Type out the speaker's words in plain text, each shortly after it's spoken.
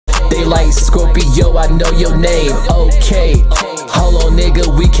They like Scorpio, I know your name. Okay, hold on, nigga,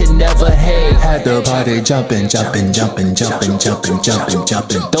 we can never hate. Had the party jumping.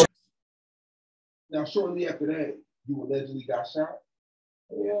 Now, shortly after that, you allegedly got shot?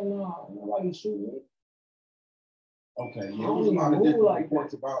 Hell no, nobody shoot me. Okay, yeah, there was a lot of different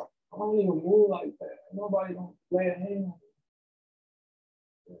reports about. I don't even move like that. Nobody don't lay a hand on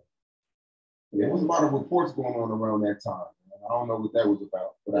me. Yeah, there was a lot of reports going on around that time. I don't know what that was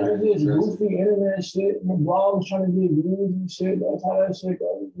about. But it was just goofy internet shit. My blog was trying to get views and shit. That's how that shit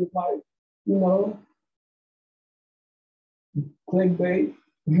goes. Just like, you know, clickbait.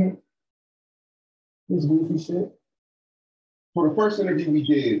 This goofy shit. For the first interview we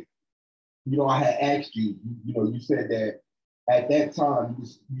did, you know, I had asked you, you know, you said that at that time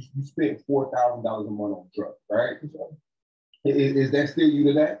you spent $4,000 a month on drugs, right? Is that still you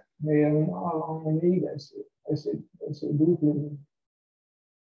to that? Yeah, I don't need that shit. That shit goofy.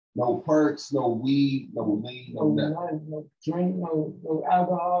 No perks, no weed, no lean, no nothing. No drink, no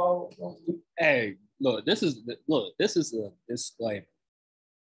alcohol. Hey, look, this is a disclaimer.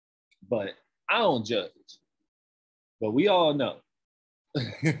 But I don't judge. But we all know. I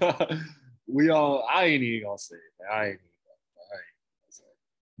ain't even gonna say it. I ain't gonna say it.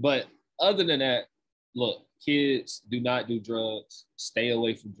 But other than that, look, kids, do not do drugs. Stay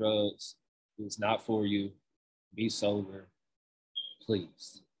away from drugs. It's not for you. Be sober.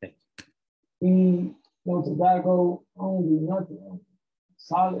 Please. Thank you. Weed, no tobacco, I don't do nothing.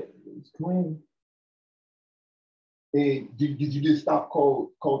 Solid, it's clean. And did you just stop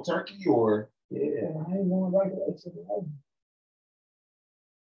cold turkey or? Yeah, I ain't going back to that shit.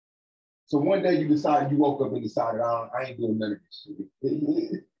 So one day you woke up and decided, I ain't doing none of this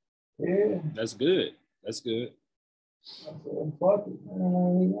shit. Yeah. That's good. That's good. I said, fuck it. I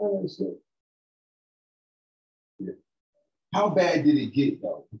don't need none of this shit. Yeah. How bad did it get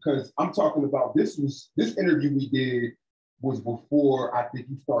though? Because I'm talking about this interview we did was before I think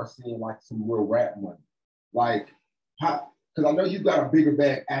you start seeing like some real rap money. Like how, because I know you got a bigger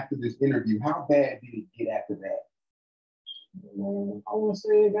bag after this interview. How bad did it get after that? I wouldn't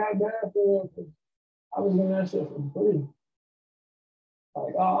say it got bad for it. I was doing that shit for free.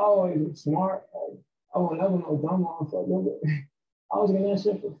 Like I always was smart. Like I was never no dumb motherfucker. I was getting that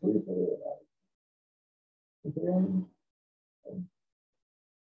shit for free for it. Like, you feel me?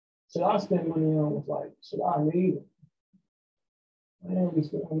 Should I spend money on it? Like, should I need it? I ain't really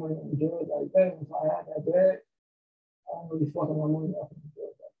spending money on drugs like that. If I had that bag, I don't really fucking my money off on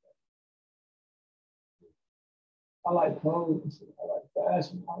drugs like that. I like clothes and shit. I like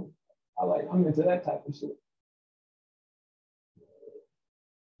fashion. I'm into that type of shit.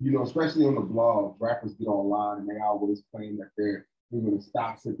 You know, especially on the blogs, rappers get online and they always claim that they're going to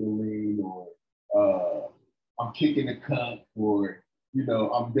stop sipping lean or I'm kicking the cup or, you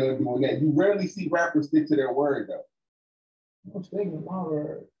know, I'm done doing that. You rarely see rappers stick to their word though. I'm sticking to my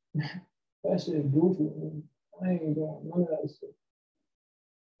word. That shit goofy, man. I ain't doing none of that shit.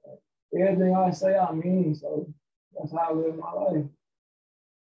 Like, everything I say, I mean, so that's how I live my life.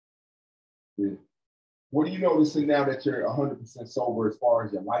 Yeah. What are you noticing now that you're 100% sober as far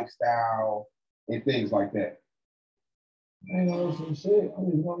as your lifestyle and things like that? I ain't noticing shit. I'm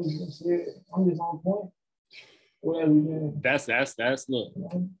just noticing shit. I'm just on point. Whatever you doing. That's look,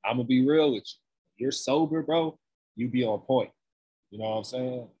 I'm gonna be real with you. You're sober, bro. You be on point. You know what I'm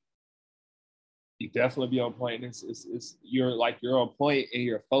saying? You definitely be on point. You're on point and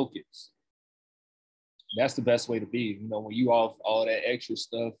you're focused. That's the best way to be. You know, when you off all that extra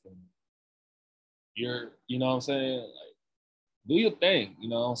stuff and you're, you know what I'm saying? Like, do your thing, you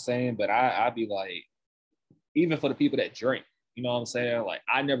know what I'm saying? But I be like, even for the people that drink, you know what I'm saying? Like,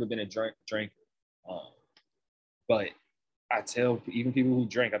 I never been a drinker. But I tell even people who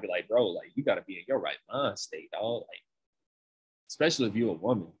drink, I be like, bro, like, you got to be in your right mind state, dog. Like, especially if you're a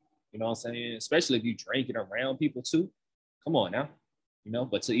woman, you know what I'm saying? Especially if you drinking around people too. Come on now, you know,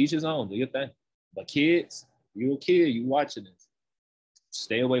 but to each his own, do your thing. But kids, you a kid, you watching this.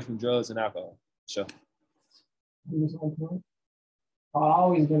 Stay away from drugs and alcohol. Sure. I'm just on point. I've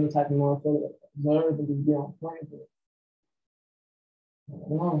always been the type of motherfucker that observe and just be on point. But I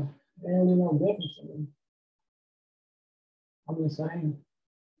don't know. There ain't really no difference to me. I'm the same.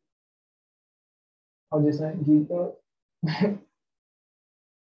 I'm just saying, geeked up.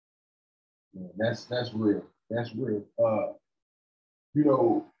 Yeah, that's real. That's real. You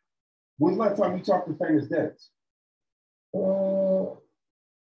know, when's the last time you talked to Famous Dex?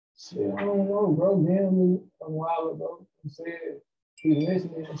 Shit, I don't know, bro. Damn me a while ago. He said he missed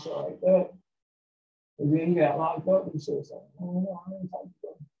me and shit like that. And then he got locked up and shit. So I don't know. I ain't talking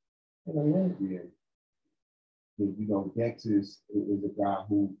to him in a minute. Yeah. You know, Dex is a guy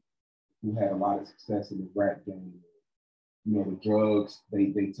who who had a lot of success in the rap game. You know, the drugs,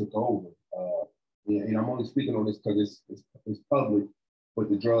 they took over. And I'm only speaking on this because it's public, but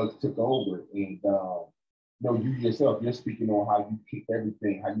the drugs took over. And you know, you yourself, you're speaking on how you kicked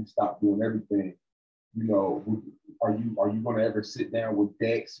everything, how you stopped doing everything. You know, are you going to ever sit down with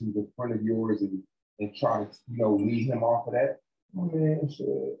Dex, who's a friend of yours, and try to, you know, lead him off of that? I mean, shit,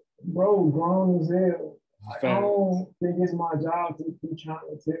 bro, grown as hell. I don't think it's my job to be trying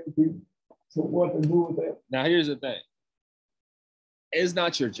to tell people what to do with that. Now, here's the thing. It's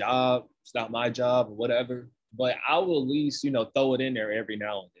not your job. It's not my job or whatever. But I will at least, you know, throw it in there every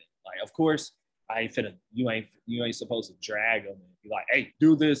now and then. Like, of course, I ain't finna, you ain't supposed to drag them and be like, hey,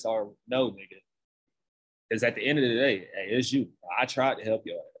 do this or no, nigga. Because at the end of the day, hey, it's you. I tried to help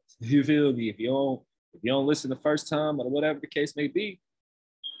your ass. You feel me? If you don't listen the first time or whatever the case may be,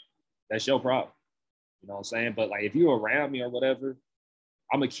 that's your problem. You know what I'm saying? But like, if you're around me or whatever,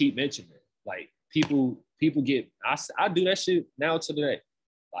 I'm gonna keep mentioning it. Like, people get, I do that shit now to the day.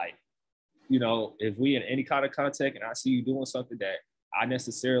 Like, you know, if we in any kind of contact and I see you doing something that I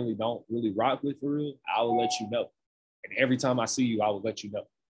necessarily don't really rock with for real, I will let you know. And every time I see you, I will let you know.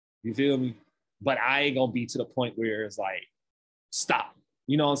 You feel me? But I ain't gonna be to the point where it's like, stop.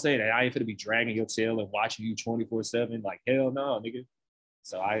 You know what I'm saying? And I ain't gonna be dragging your tail and watching you 24/7. Like, hell no, nigga.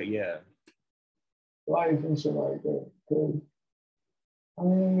 So yeah. Life and shit like that. Cause I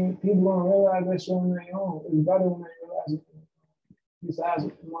mean, people don't realize that shit on their own. It's better when they realize it. Besides,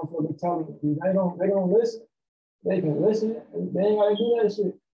 motherfuckers telling them, they don't listen. They can listen. They ain't gotta do that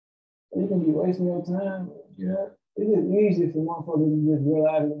shit. You can be wasting your time. You know, it's just easy for motherfuckers to just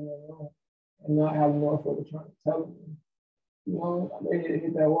realize it on their own and not have a motherfucker trying to tell them. You know, they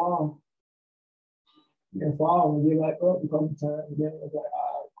hit that wall. And fall and get back up a couple times. And then it's like,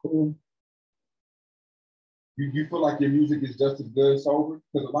 all right, cool. You feel like your music is just as good sober?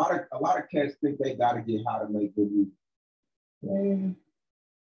 Because a lot of cats think they gotta get high to make good music. Man,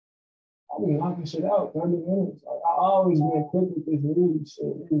 I be knocking shit out 30 minutes. Like, I always been quick with this music shit.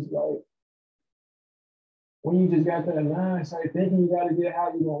 It's like when you just got that mindset thinking you gotta get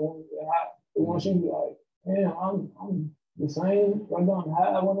high, you don't want to get high. But once you be like, damn, I'm the same, whether I'm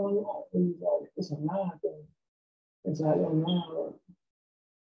high, whether I'm low. It's like, it's a mind thing. It's how your mind works.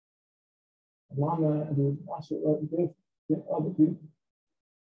 My mind is, my shit works different than other people.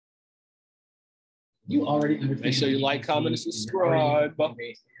 You already understand. Make sure you like, comment, and subscribe.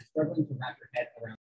 You're struggling to wrap your head around